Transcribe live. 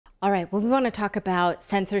All right, well, we want to talk about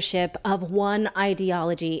censorship of one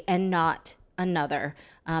ideology and not another.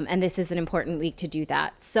 And this is an important week to do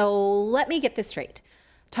that. So let me get this straight.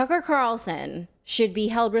 Tucker Carlson should be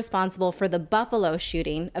held responsible for the Buffalo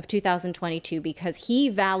shooting of 2022 because he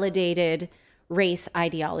validated race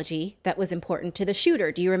ideology that was important to the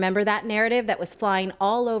shooter. Do you remember that narrative that was flying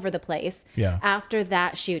all over the place after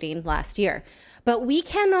that shooting last year? But we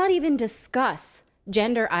cannot even discuss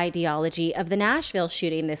gender ideology of the Nashville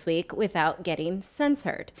shooting this week without getting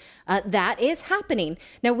censored. That is happening.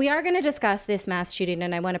 Now, we are going to discuss this mass shooting,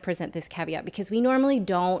 and I want to present this caveat because we normally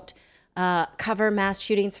don't cover mass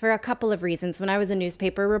shootings for a couple of reasons. When I was a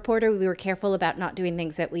newspaper reporter, we were careful about not doing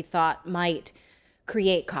things that we thought might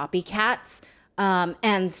create copycats.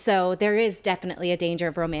 And so there is definitely a danger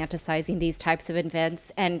of romanticizing these types of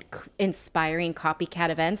events and inspiring copycat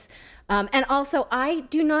events. And also, I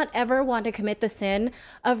do not ever want to commit the sin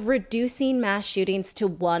of reducing mass shootings to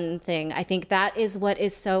one thing. I think that is what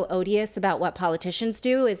is so odious about what politicians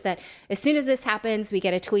do, is that as soon as this happens, we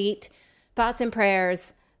get a tweet, thoughts and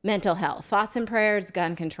prayers, mental health, thoughts and prayers,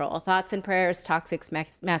 gun control, thoughts and prayers, toxic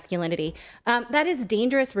masculinity. That is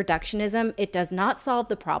dangerous reductionism. It does not solve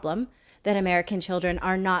the problem that American children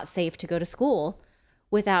are not safe to go to school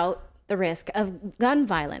without the risk of gun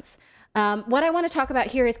violence. What I want to talk about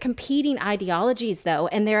here is competing ideologies, though,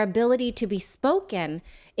 and their ability to be spoken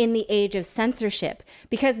in the age of censorship.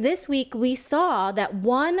 Because this week we saw that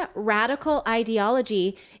one radical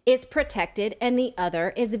ideology is protected and the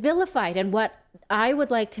other is vilified. And what I would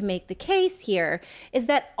like to make the case here is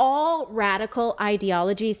that all radical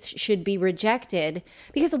ideologies should be rejected.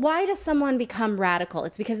 Because why does someone become radical?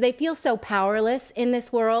 It's because they feel so powerless in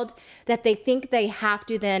this world that they think they have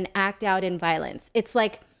to then act out in violence. It's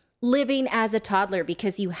like living as a toddler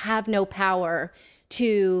because you have no power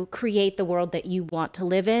to create the world that you want to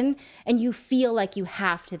live in, and you feel like you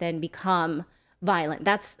have to then become violent.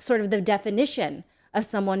 That's sort of the definition of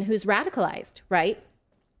someone who's radicalized, right?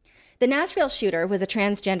 The Nashville shooter was a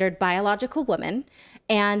transgendered biological woman,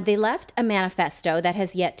 and they left a manifesto that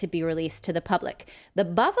has yet to be released to the public. The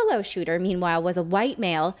Buffalo shooter, meanwhile, was a white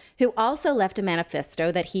male who also left a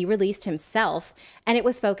manifesto that he released himself, and it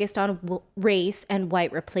was focused on race and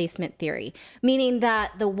white replacement theory, meaning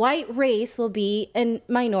that the white race will be a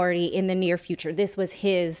minority in the near future. This was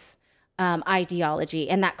his ideology,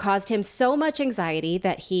 and that caused him so much anxiety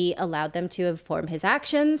that he allowed them to inform his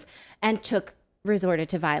actions and resorted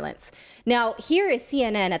to violence. Now, here is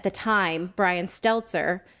CNN at the time, Brian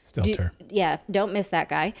Stelter. Don't miss that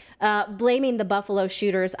guy, blaming the Buffalo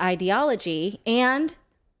shooter's ideology and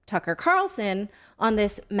Tucker Carlson on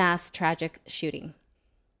this mass tragic shooting.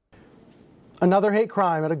 Another hate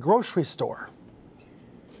crime at a grocery store.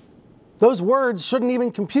 Those words shouldn't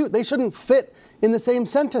even compute. They shouldn't fit in the same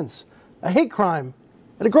sentence. A hate crime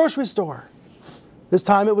at a grocery store. This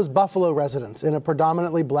time it was Buffalo residents in a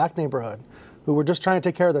predominantly black neighborhood who were just trying to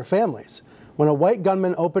take care of their families when a white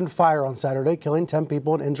gunman opened fire on Saturday, killing 10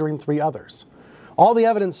 people and injuring 3 others. All the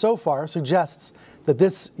evidence so far suggests that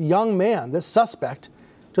this young man, this suspect,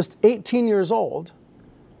 just 18 years old,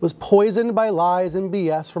 was poisoned by lies and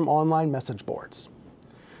BS from online message boards.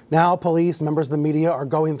 Now, police, members of the media are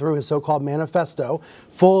going through his so-called manifesto,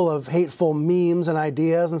 full of hateful memes and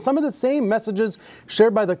ideas, and some of the same messages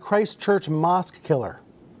shared by the Christchurch mosque killer.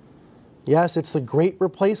 Yes, it's the great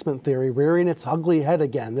replacement theory rearing its ugly head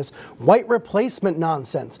again, this white replacement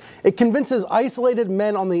nonsense. It convinces isolated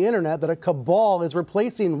men on the internet that a cabal is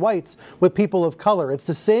replacing whites with people of color. It's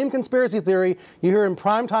the same conspiracy theory you hear in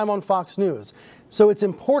prime time on Fox News. So it's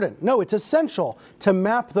important, no, it's essential to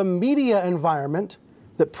map the media environment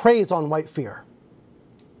that preys on white fear.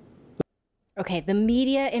 Okay, the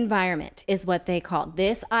media environment is what they call.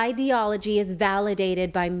 This ideology is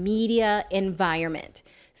validated by media environment.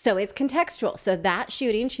 So it's contextual. So that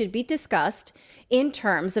shooting should be discussed in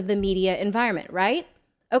terms of the media environment, right?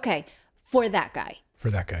 Okay, for that guy.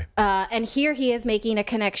 And here he is making a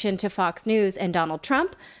connection to Fox News and Donald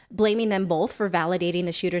Trump, blaming them both for validating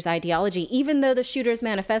the shooter's ideology, even though the shooter's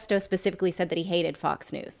manifesto specifically said that he hated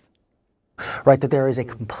Fox News. Right, that there is a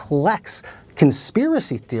complex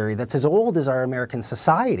conspiracy theory that's as old as our American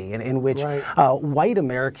society, and in which white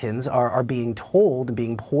Americans are being told and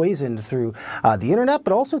being poisoned through the internet,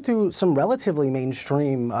 but also through some relatively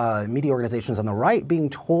mainstream media organizations on the right, being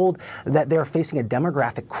told that they're facing a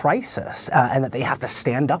demographic crisis and that they have to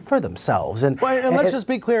stand up for themselves. And let's just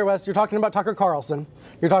be clear, Wes, you're talking about Tucker Carlson,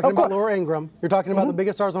 you're talking about Laura Ingraham, you're talking about the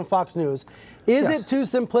biggest stars on Fox News. Is it too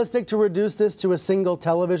simplistic to reduce this to a single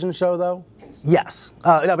television show, though? Yes.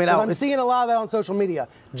 I mean, I'm seeing a lot of that on social media.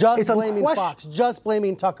 Just blaming Fox, just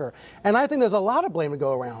blaming Tucker. And I think there's a lot of blame to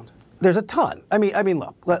go around. There's a ton. I mean,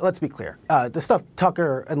 look. Let's be clear. The stuff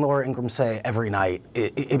Tucker and Laura Ingraham say every night,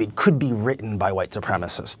 it could be written by white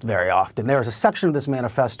supremacists very often. There is a section of this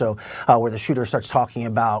manifesto where the shooter starts talking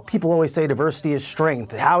about people always say diversity is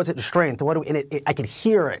strength. How is it strength? What do we, and I could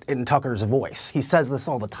hear it in Tucker's voice. He says this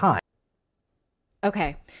all the time.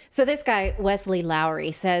 Okay, so this guy, Wesley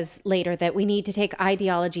Lowery, says later that we need to take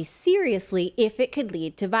ideology seriously if it could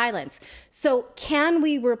lead to violence. So can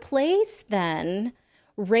we replace then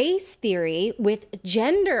race theory with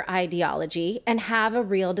gender ideology and have a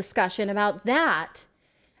real discussion about that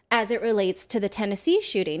as it relates to the Tennessee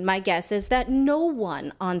shooting? My guess is that no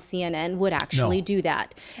one on CNN would actually do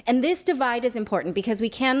that. And this divide is important because we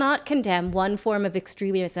cannot condemn one form of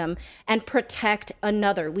extremism and protect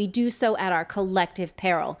another. We do so at our collective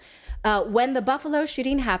peril. When the Buffalo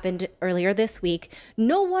shooting happened earlier this week,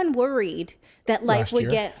 no one worried that life would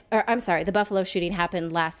get, or I'm sorry, the Buffalo shooting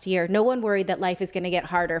happened last year. No one worried that life is going to get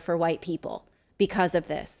harder for white people because of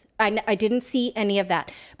this. I didn't see any of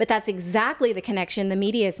that. But that's exactly the connection the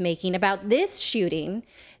media is making about this shooting,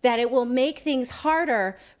 that it will make things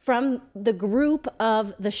harder from the group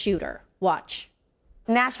of the shooter. Watch.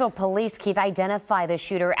 Nashville police, Keith, identify the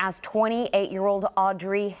shooter as 28-year-old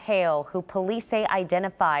Audrey Hale, who police say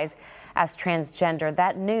identifies as transgender.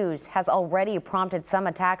 That news has already prompted some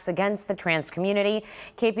attacks against the trans community.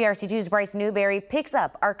 KPRC2's Bryce Newberry picks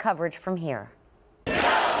up our coverage from here.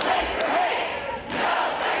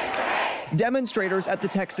 Demonstrators at the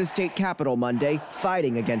Texas state capitol Monday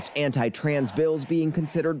fighting against anti-trans bills being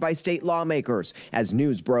considered by state lawmakers as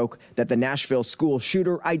news broke that the Nashville school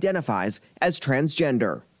shooter identifies as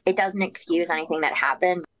transgender. It doesn't excuse anything that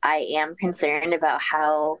happened. I am concerned about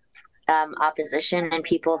how opposition and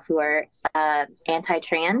people who are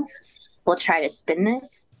anti-trans will try to spin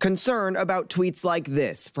this. Concern about tweets like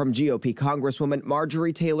this from GOP Congresswoman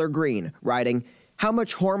Marjorie Taylor Greene, writing, "How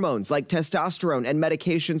much hormones like testosterone and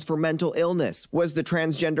medications for mental illness was the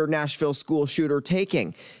transgender Nashville school shooter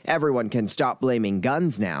taking? Everyone can stop blaming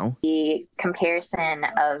guns now." The comparison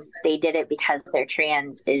of they did it because they're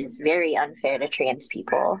trans is very unfair to trans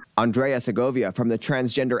people. Andrea Segovia from the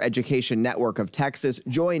Transgender Education Network of Texas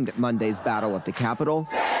joined Monday's battle at the Capitol,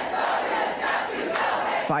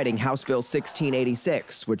 fighting House Bill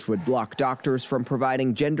 1686, which would block doctors from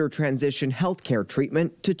providing gender transition health care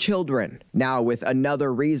treatment to children. Now with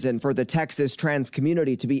another reason for the Texas trans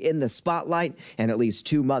community to be in the spotlight and at least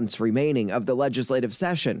 2 months remaining of the legislative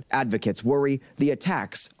session, advocates worry the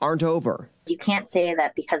attacks aren't over. You can't say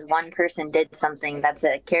that because one person did something that's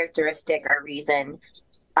a characteristic or reason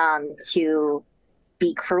to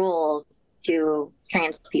be cruel to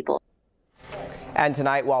trans people. And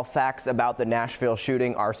tonight, while facts about the Nashville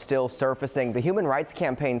shooting are still surfacing, the Human Rights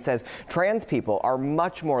Campaign says trans people are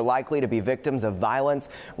much more likely to be victims of violence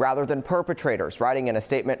rather than perpetrators. Writing in a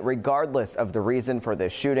statement, regardless of the reason for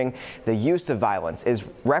this shooting, the use of violence is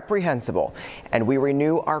reprehensible, and we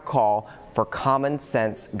renew our call for common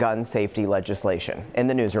sense gun safety legislation. In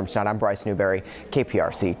the newsroom tonight, I'm Bryce Newberry,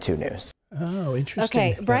 KPRC 2 News. Oh, interesting.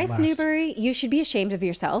 Okay, Bryce Newberry, you should be ashamed of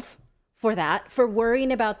yourself for that, for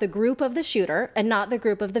worrying about the group of the shooter and not the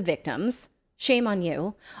group of the victims. Shame on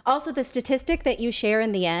you. Also, the statistic that you share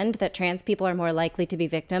in the end, that trans people are more likely to be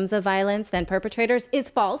victims of violence than perpetrators,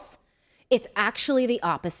 is false. It's actually the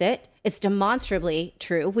opposite. It's demonstrably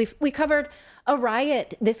true. We covered a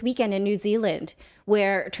riot this weekend in New Zealand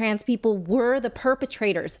where trans people were the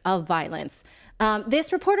perpetrators of violence.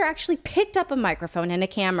 This reporter actually picked up a microphone and a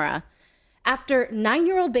camera after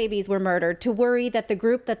 9-year-old babies were murdered to worry that the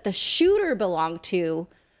group that the shooter belonged to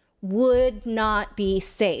would not be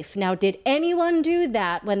safe. Now, did anyone do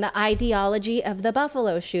that when the ideology of the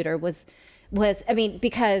Buffalo shooter was I mean,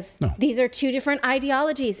 because these are two different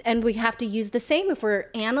ideologies and we have to use the same if we're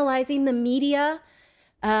analyzing the media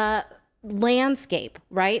landscape,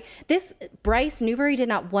 right? This Bryce Newberry did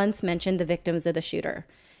not once mention the victims of the shooter.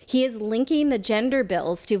 He is linking the gender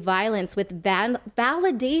bills to violence with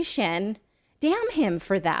validation. Damn him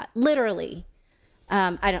for that, literally.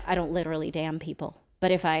 I don't literally damn people,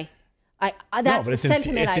 but if that's the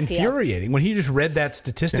sentiment I feel. It's infuriating. When he just read that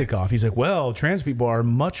statistic off, he's like, well, trans people are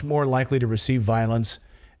much more likely to receive violence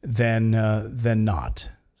than not.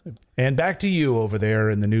 And back to you over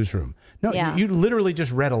there in the newsroom. No, you literally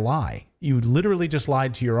just read a lie. You literally just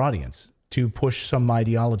lied to your audience to push some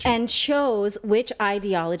ideology. And chose which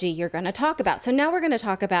ideology you're going to talk about. So now we're going to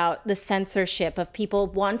talk about the censorship of people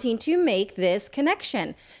wanting to make this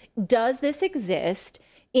connection. Does this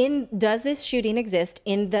shooting exist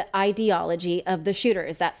in the ideology of the shooter?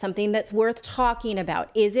 Is that something that's worth talking about?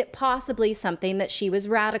 Is it possibly something that she was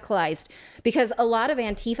radicalized? Because a lot of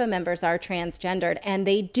Antifa members are transgendered and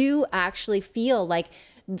they do actually feel like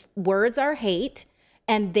words are hate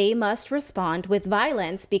and they must respond with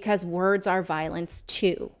violence because words are violence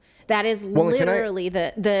too. That is literally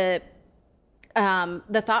the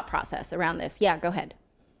thought process around this. Yeah, go ahead.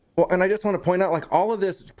 Well, and I just want to point out, like, all of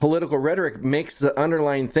this political rhetoric makes the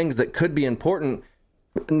underlying things that could be important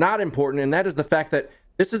not important, and that is the fact that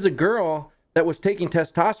this is a girl that was taking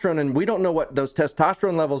testosterone, and we don't know what those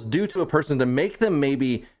testosterone levels do to a person to make them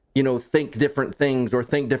maybe, you know, think different things or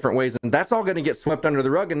think different ways. And that's all going to get swept under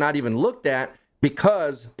the rug and not even looked at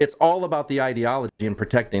because it's all about the ideology and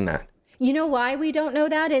protecting that. You know why we don't know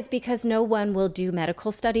that is because no one will do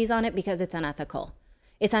medical studies on it because it's unethical.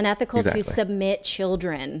 It's unethical to submit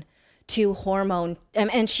children to hormone,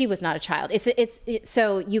 and she was not a child.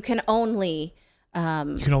 So you can only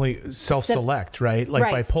self-select, right? Like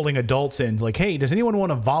by pulling adults in, like, hey, does anyone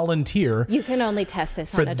want to volunteer? You can only test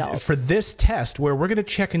this on adults. For this test where we're going to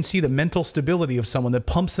check and see the mental stability of someone that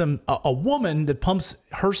pumps them, a woman that pumps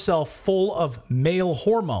herself full of male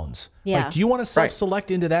hormones. Yeah. Like, do you want to self-select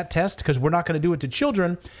into that test? Because we're not going to do it to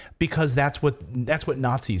children because that's what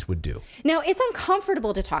Nazis would do. Now, it's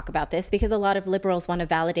uncomfortable to talk about this because a lot of liberals want to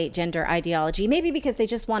validate gender ideology, maybe because they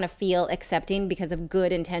just want to feel accepting because of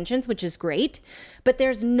good intentions, which is great. But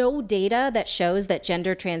there's no data that shows that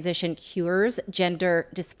gender transition cures gender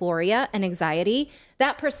dysphoria and anxiety.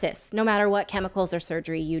 That persists no matter what chemicals or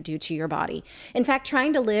surgery you do to your body. In fact,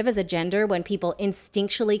 trying to live as a gender when people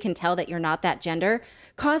instinctually can tell that you're not that gender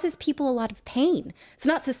causes people a lot of pain. It's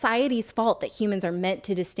not society's fault that humans are meant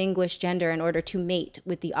to distinguish gender in order to mate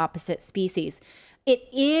with the opposite species. It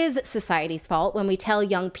is society's fault when we tell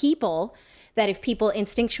young people that if people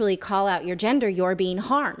instinctually call out your gender, you're being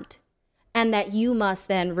harmed, and that you must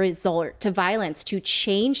then resort to violence to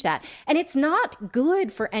change that. And it's not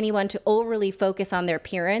good for anyone to overly focus on their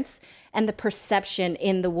appearance and the perception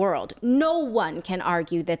in the world. No one can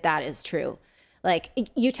argue that that is true. Like,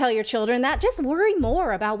 you tell your children that, just worry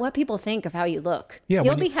more about what people think of how you look. Yeah,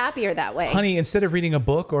 you'll be happier that way. Honey, instead of reading a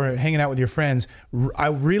book or hanging out with your friends, I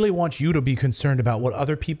really want you to be concerned about what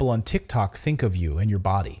other people on TikTok think of you and your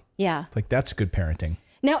body. Yeah. Like, that's good parenting.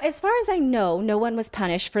 Now, as far as I know, no one was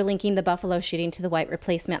punished for linking the Buffalo shooting to the white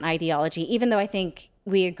replacement ideology, even though I think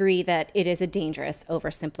we agree that it is a dangerous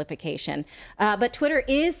oversimplification. But Twitter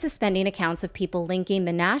is suspending accounts of people linking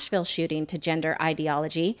the Nashville shooting to gender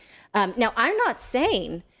ideology. Now, I'm not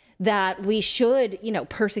saying that we should,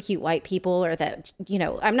 persecute white people, or that,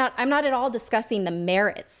 I'm not at all discussing the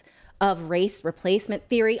merits of race replacement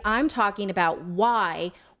theory. I'm talking about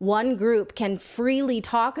why one group can freely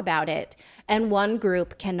talk about it and one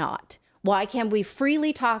group cannot. Why can we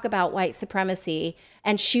freely talk about white supremacy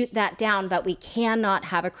and shoot that down, but we cannot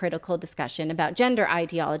have a critical discussion about gender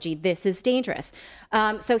ideology? This is dangerous.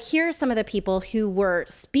 So here are some of the people who were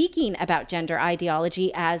speaking about gender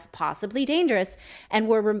ideology as possibly dangerous and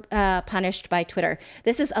were punished by Twitter.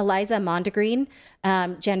 This is Eliza Mondegreen,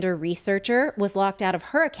 gender researcher, was locked out of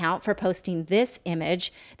her account for posting this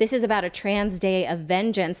image. This is about a trans day of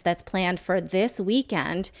vengeance that's planned for this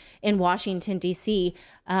weekend in Washington, D.C.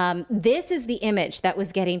 This is the image that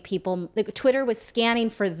was getting people, Twitter was scanning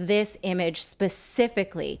for this image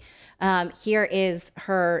specifically. Here is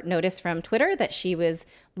her notice from Twitter that she was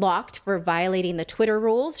locked for violating the Twitter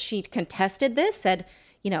rules. She contested this, said,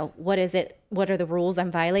 what is it? What are the rules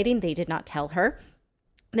I'm violating? They did not tell her.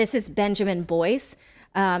 This is Benjamin Boyce.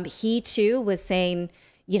 He too was saying,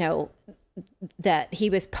 that he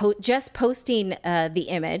was just posting the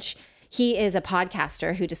image. He is a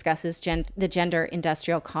podcaster who discusses the gender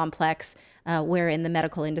industrial complex, wherein the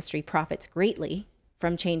medical industry profits greatly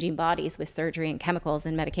from changing bodies with surgery and chemicals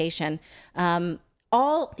and medication.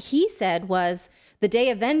 All he said was the day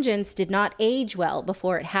of vengeance did not age well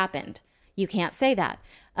before it happened. You can't say that.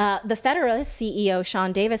 The Federalist CEO,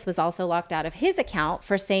 Sean Davis, was also locked out of his account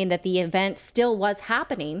for saying that the event still was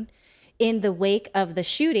happening in the wake of the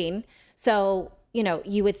shooting. So,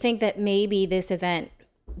 you would think that maybe this event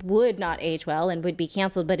would not age well and would be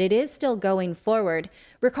canceled, but it is still going forward.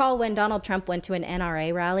 Recall when Donald Trump went to an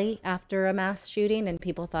NRA rally after a mass shooting and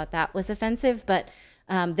people thought that was offensive, but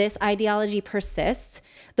this ideology persists.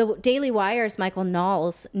 The Daily Wire's Michael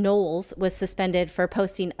Knowles was suspended for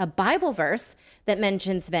posting a Bible verse that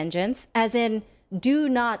mentions vengeance, as in, do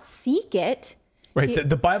not seek it. Right.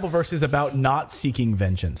 The Bible verse is about not seeking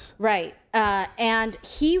vengeance. Right. And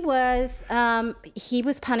he was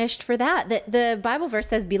punished for that. The Bible verse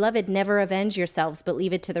says, "Beloved, never avenge yourselves, but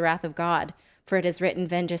leave it to the wrath of God. For it is written,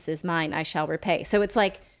 vengeance is mine, I shall repay." So it's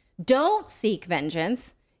like, don't seek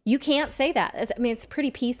vengeance. You can't say that. I mean, it's a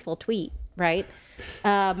pretty peaceful tweet. right?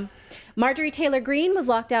 Marjorie Taylor Greene was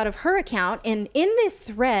locked out of her account. And in this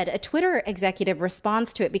thread, a Twitter executive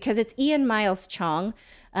responds to it because it's Ian Miles Chong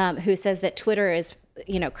who says that Twitter is,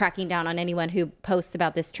 cracking down on anyone who posts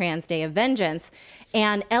about this Trans Day of Vengeance.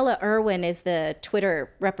 And Ella Irwin is the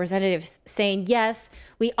Twitter representative saying, yes,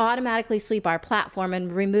 we automatically sweep our platform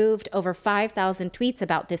and removed over 5,000 tweets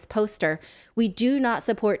about this poster. We do not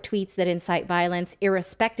support tweets that incite violence,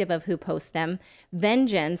 irrespective of who posts them.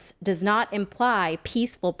 Vengeance does not imply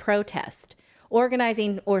peaceful protest.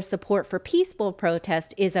 Organizing or support for peaceful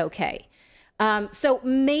protest is okay. So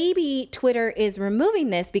maybe Twitter is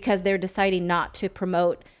removing this because they're deciding not to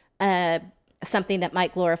promote something that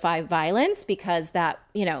might glorify violence, because that,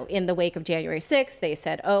 in the wake of January 6th, they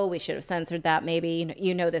said, oh, we should have censored that. Maybe,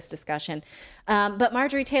 this discussion. But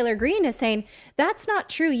Marjorie Taylor Greene is saying that's not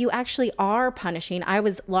true. You actually are punishing. I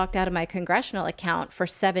was locked out of my congressional account for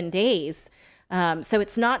 7 days. So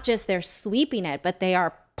it's not just they're sweeping it, but they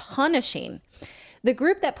are punishing. The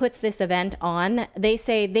group that puts this event on, they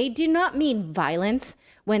say they do not mean violence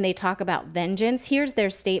when they talk about vengeance. Here's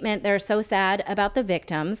their statement. They're so sad about the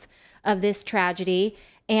victims of this tragedy,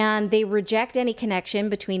 and they reject any connection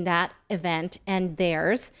between that event and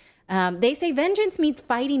theirs. They say vengeance means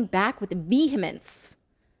fighting back with vehemence.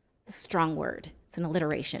 A strong word. It's an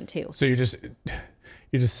alliteration too. So you're just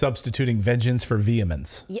substituting vengeance for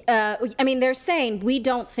vehemence. They're saying we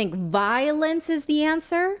don't think violence is the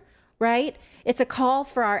answer. Right? It's a call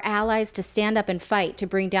for our allies to stand up and fight to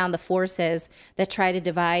bring down the forces that try to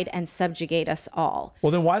divide and subjugate us all. Well,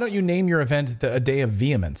 then why don't you name your event a day of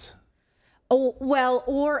vehemence? Oh, well,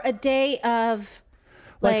 or a day of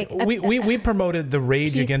we promoted the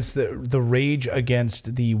rage against the rage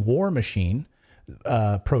against the war machine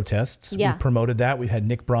protests. Yeah. We promoted that. We've had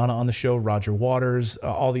Nick Brana on the show, Roger Waters,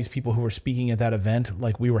 all these people who were speaking at that event.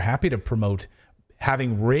 We were happy to promote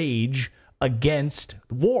having rage against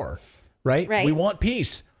war, right? We want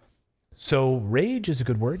peace. So rage is a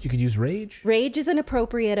good word. You could use rage. Rage is an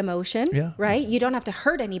appropriate emotion, right? You don't have to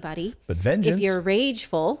hurt anybody. But vengeance. If you're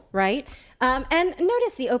rageful, right? And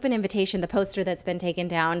notice the open invitation, the poster that's been taken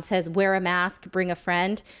down says, wear a mask, bring a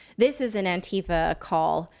friend. This is an Antifa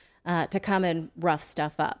call to come and rough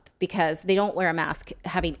stuff up because they don't wear a mask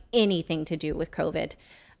having anything to do with COVID.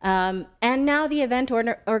 And now the event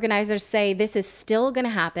organizers say this is still going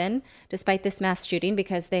to happen despite this mass shooting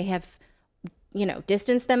because they have,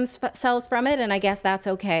 distanced themselves from it. And I guess that's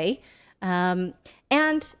okay. So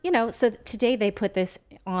today they put this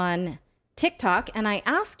on TikTok, and I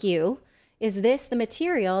ask you, is this the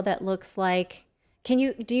material that looks like,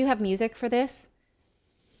 do you have music for this?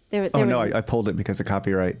 I pulled it because of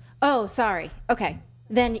copyright. Oh, sorry. Okay.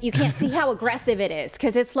 Then you can't see how aggressive it is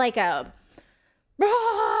because it's like a,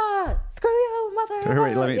 screw you, mother.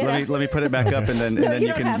 Wait, let me put it back up, and then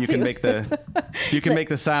you can make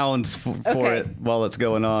the sounds for it while it's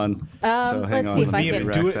going on. So hang on. See if I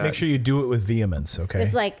can do it. Make sure you do it with vehemence. Okay.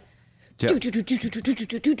 It's like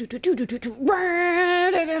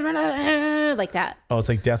like that. Oh, it's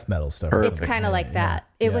like death metal stuff. It's kind of like that.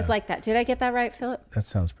 It was like that. Did I get that right, Philip? That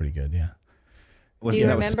sounds pretty good. Yeah. Do you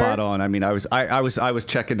remember? Was spot on. I mean, I was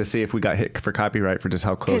checking to see if we got hit for copyright for just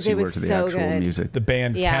how close you were to the actual music. The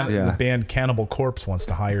band, the band Cannibal Corpse wants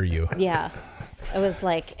to hire you. Yeah, it was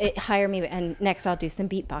like, hire me, and next I'll do some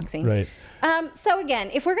beatboxing. Right. So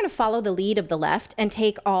again, if we're going to follow the lead of the left and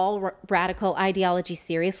take all radical ideology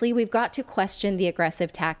seriously, we've got to question the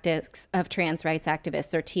aggressive tactics of trans rights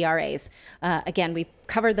activists, or TRAs. Again, we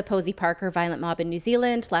covered the Posey Parker violent mob in New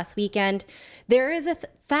Zealand last weekend. There is a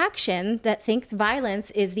faction that thinks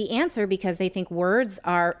violence is the answer because they think words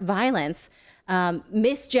are violence.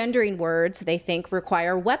 Misgendering words, they think,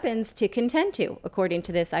 require weapons to contend to, according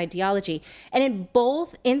to this ideology. And in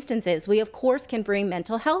both instances, we, of course, can bring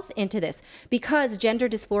mental health into this because gender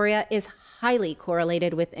dysphoria is highly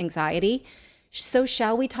correlated with anxiety. So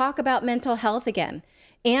shall we talk about mental health again?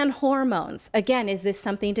 And hormones. Again, is this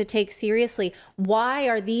something to take seriously? Why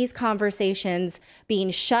are these conversations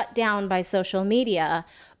being shut down by social media,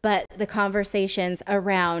 but the conversations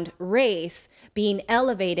around race being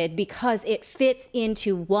elevated because it fits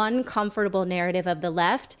into one comfortable narrative of the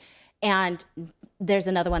left, and there's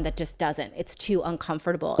another one that just doesn't? It's too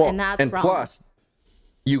uncomfortable, and that's wrong. Plus,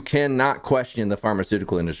 you cannot question the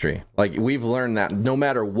pharmaceutical industry. Like, we've learned that no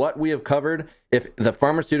matter what we have covered, if the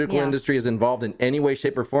pharmaceutical industry is involved in any way,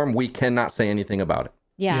 shape, or form, we cannot say anything about it.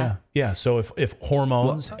 Yeah. So if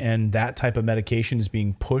hormones and that type of medication is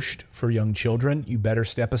being pushed for young children, you better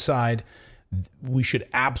step aside. We should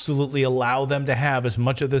absolutely allow them to have as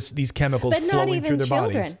much of these chemicals flowing through their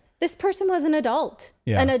bodies. This person was an adult.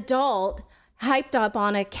 An adult hyped up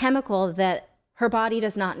on a chemical that her body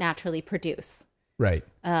does not naturally produce. Right.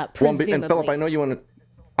 Presumably. And Philip, I know you want to.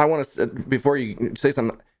 I want to before you say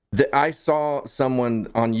something. I saw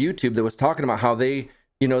someone on YouTube that was talking about how they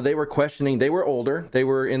were questioning. They were older. They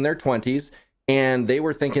were in their 20s. And they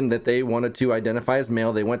were thinking that they wanted to identify as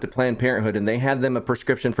male. They went to Planned Parenthood, and they had them a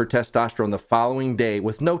prescription for testosterone the following day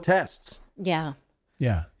with no tests. Yeah.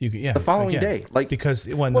 Yeah. The following day, because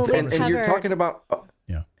when and you're talking about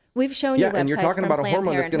we've shown you and you're talking about a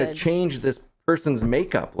hormone that's going to change this person's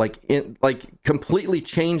makeup, like completely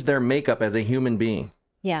change their makeup as a human being.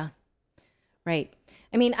 Yeah. Right.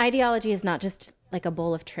 I mean, ideology is not just like a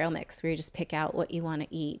bowl of trail mix where you just pick out what you want to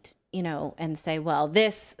eat, and say, well,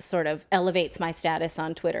 this sort of elevates my status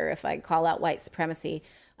on Twitter if I call out white supremacy,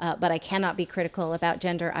 but I cannot be critical about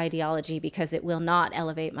gender ideology because it will not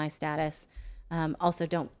elevate my status. Also,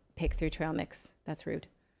 don't pick through trail mix. That's rude.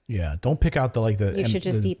 Yeah, don't pick out you should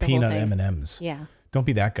just eat the peanut M&Ms. Yeah. Don't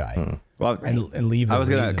be that guy. Well, and leave. I was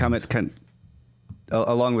going to comment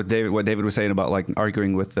along with what David was saying about like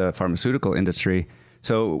arguing with the pharmaceutical industry.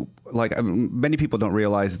 So, like, many people don't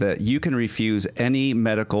realize that you can refuse any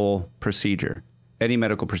medical procedure,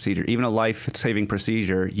 even a life-saving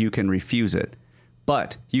procedure, you can refuse it.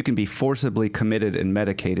 But you can be forcibly committed and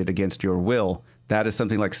medicated against your will. That is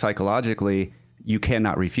something like psychologically, you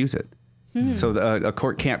cannot refuse it. So a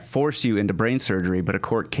court can't force you into brain surgery, but a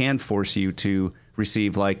court can force you to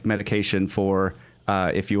receive like medication for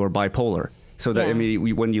if you are bipolar. So that, I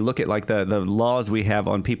mean, when you look at like the laws we have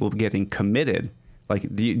on people getting committed, like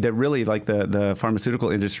the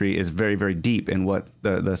pharmaceutical industry is very, very deep in what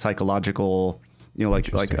the psychological,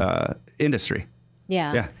 industry.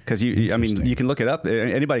 Yeah. Yeah. Because you can look it up.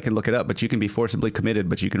 Anybody can look it up, but you can be forcibly committed,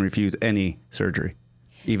 but you can refuse any surgery,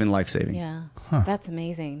 even life-saving. Yeah. That's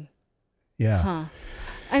amazing. Yeah. Huh.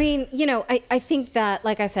 I mean, I think that,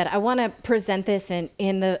 like I said, I want to present this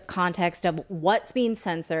in the context of what's being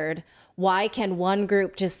censored. Why can one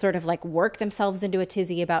group just sort of like work themselves into a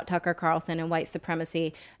tizzy about Tucker Carlson and white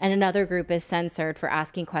supremacy, and another group is censored for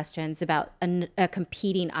asking questions about a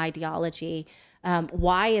competing ideology?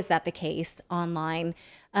 Why is that the case online?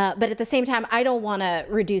 But at the same time, I don't want to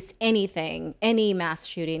reduce any mass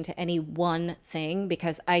shooting to any one thing,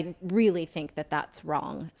 because I really think that that's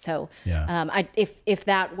wrong. So if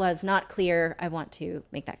that was not clear, I want to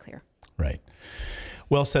make that clear. Right.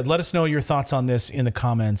 Well said. Let us know your thoughts on this in the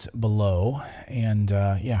comments below. And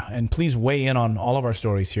and please weigh in on all of our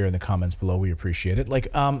stories here in the comments below. We appreciate it.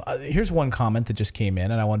 Like, here's one comment that just came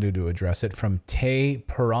in, and I wanted to address it, from Te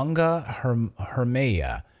Paranga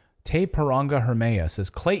Hermea. Te Paranga Hermea says,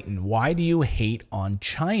 Clayton, why do you hate on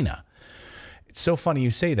China? It's so funny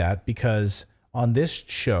you say that, because on this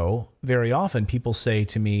show, very often people say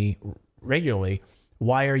to me regularly,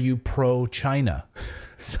 why are you pro-China?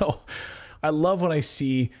 So I love when I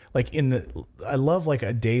see, like, I love like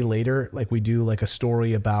a day later, like we do like a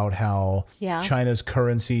story about how China's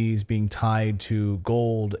currency is being tied to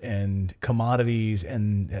gold and commodities,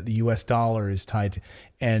 and the US dollar is tied to,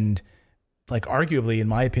 and like arguably, in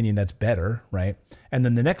my opinion, that's better, right? And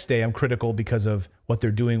then the next day I'm critical because of what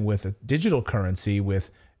they're doing with a digital currency, with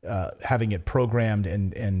having it programmed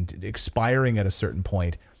and expiring at a certain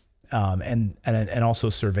point, and also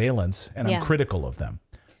surveillance, and I'm critical of them.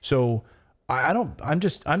 So I'm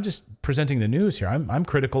just presenting the news here. I'm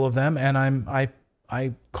critical of them, and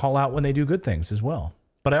I call out when they do good things as well.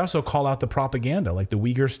 But I also call out the propaganda, like the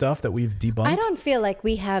Uyghur stuff that we've debunked. I don't feel like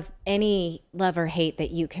we have any love or hate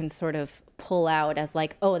that you can sort of pull out as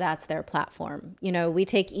like, oh, that's their platform. We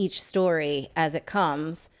take each story as it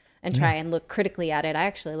comes and try and look critically at it. I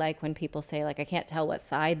actually like when people say, like, I can't tell what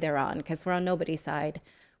side they're on, because we're on nobody's side.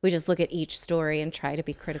 We just look at each story and try to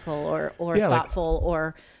be critical or thoughtful,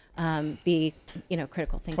 or be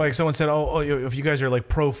critical thinkers. Like someone said, oh, if you guys are like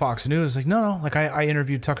pro Fox News, like no, like I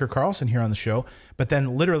interviewed Tucker Carlson here on the show, but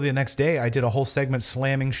then literally the next day I did a whole segment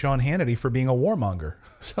slamming Sean Hannity for being a warmonger.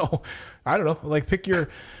 So I don't know, like pick your.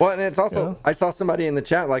 Well, and it's also, I saw somebody in the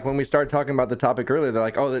chat, like when we started talking about the topic earlier, they're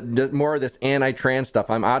like, oh, there's more of this anti-trans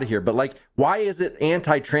stuff, I'm out of here. But like, why is it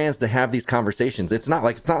anti-trans to have these conversations? It's not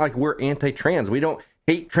like we're anti-trans. We don't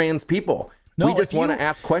hate trans people. No, we just want to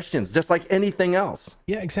ask questions, just like anything else.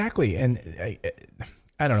 Yeah, exactly. And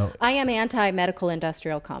I don't know. I am anti-medical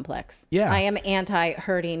industrial complex. Yeah. I am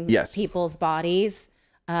anti-hurting people's bodies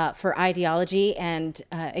for ideology, and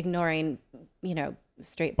ignoring,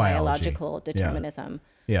 straight biological determinism.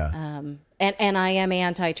 Yeah. And I am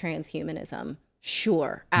anti-transhumanism.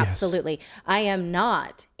 Sure, absolutely. Yes. I am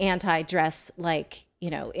not anti-dress, like,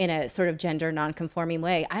 in a sort of gender non-conforming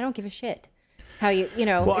way. I don't give a shit. How if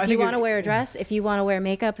you want to wear a dress, if you want to wear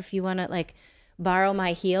makeup, if you want to like borrow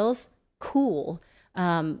my heels, cool.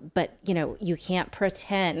 But, you know, you can't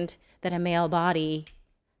pretend that a male body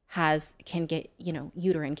can get, you know,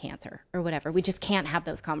 uterine cancer or whatever. We just can't have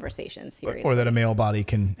those conversations seriously. Or that a male body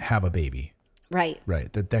can have a baby. Right.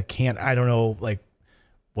 Right. That can't, I don't know, like,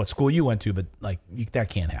 what school you went to, but like that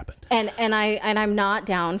can't happen. And I'm not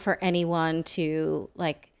down for anyone to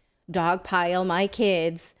like dogpile my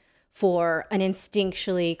kids for an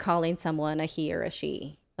instinctually calling someone a he or a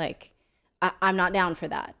she. Like, I'm not down for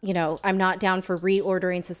that. You know, I'm not down for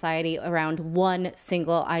reordering society around one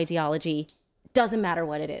single ideology. Doesn't matter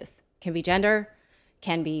what it is. Can be gender,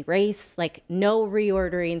 can be race, like no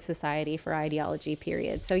reordering society for ideology,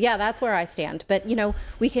 period. So yeah, that's where I stand. But, you know,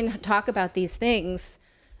 we can talk about these things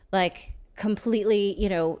like completely, you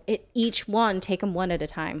know, each one, take them one at a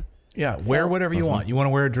time. Yeah, wear whatever you want. You want to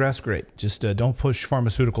wear a dress, great. Just don't push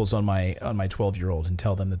pharmaceuticals on my 12-year-old and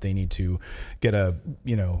tell them that they need to get a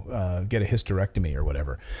hysterectomy or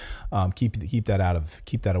whatever. Keep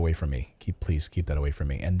that away from me. Please keep that away from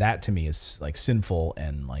me. And that to me is like sinful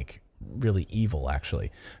and like really evil,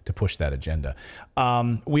 actually, to push that agenda.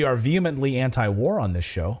 We are vehemently anti-war on this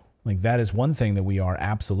show. Like that is one thing that we are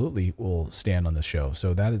absolutely will stand on this show.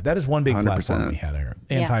 So that is one big 100%. Platform we had here.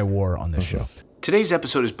 Anti-war on this show. Today's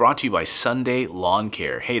episode is brought to you by Sunday Lawn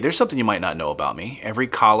Care. Hey, there's something you might not know about me. Every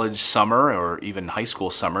college summer or even high school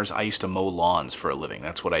summers, I used to mow lawns for a living.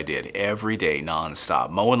 That's what I did every day, nonstop,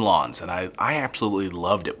 mowing lawns. And I absolutely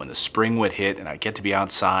loved it when the spring would hit and I'd get to be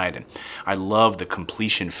outside. And I loved the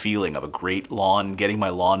completion feeling of a great lawn, getting my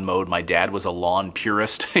lawn mowed. My dad was a lawn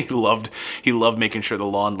purist. He loved making sure the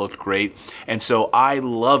lawn looked great. And so I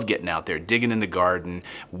love getting out there, digging in the garden,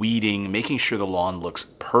 weeding, making sure the lawn looks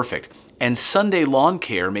perfect. And Sunday Lawn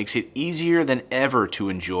Care makes it easier than ever to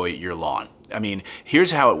enjoy your lawn. I mean,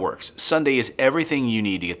 here's how it works. Sunday is everything you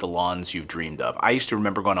need to get the lawns you've dreamed of. I used to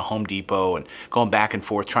remember going to Home Depot and going back and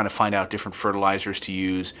forth trying to find out different fertilizers to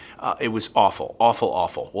use. It was awful, awful,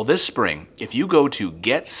 awful. Well, this spring, if you go to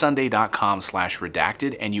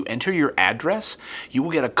getsunday.com/redacted and you enter your address, you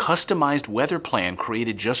will get a customized weather plan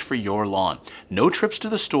created just for your lawn. No trips to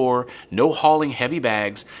the store, no hauling heavy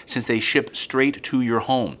bags, since they ship straight to your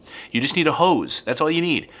home. You just need a hose. That's all you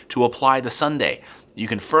need to apply the Sunday. You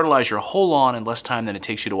can fertilize your whole lawn in less time than it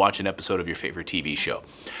takes you to watch an episode of your favorite TV show.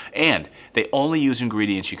 And they only use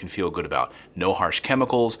ingredients you can feel good about. No harsh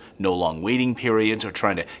chemicals, no long waiting periods, or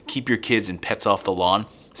trying to keep your kids and pets off the lawn.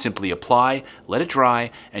 Simply apply, let it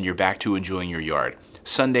dry, and you're back to enjoying your yard.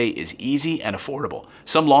 Sunday is easy and affordable.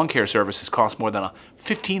 Some lawn care services cost more than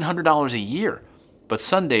 $1,500 a year. But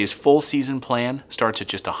Sunday's full season plan starts at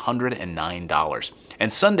just $109.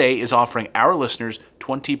 And Sunday is offering our listeners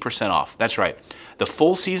 20% off. That's right. The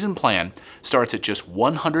full season plan starts at just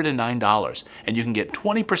 $109, and you can get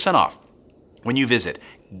 20% off when you visit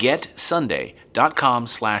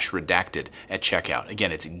getsunday.com/redacted at checkout.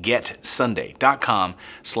 Again, it's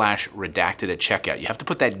getsunday.com/redacted at checkout. You have to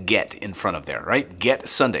put that get in front of there, right?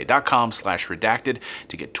 Getsunday.com/redacted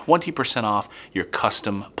to get 20% off your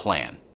custom plan.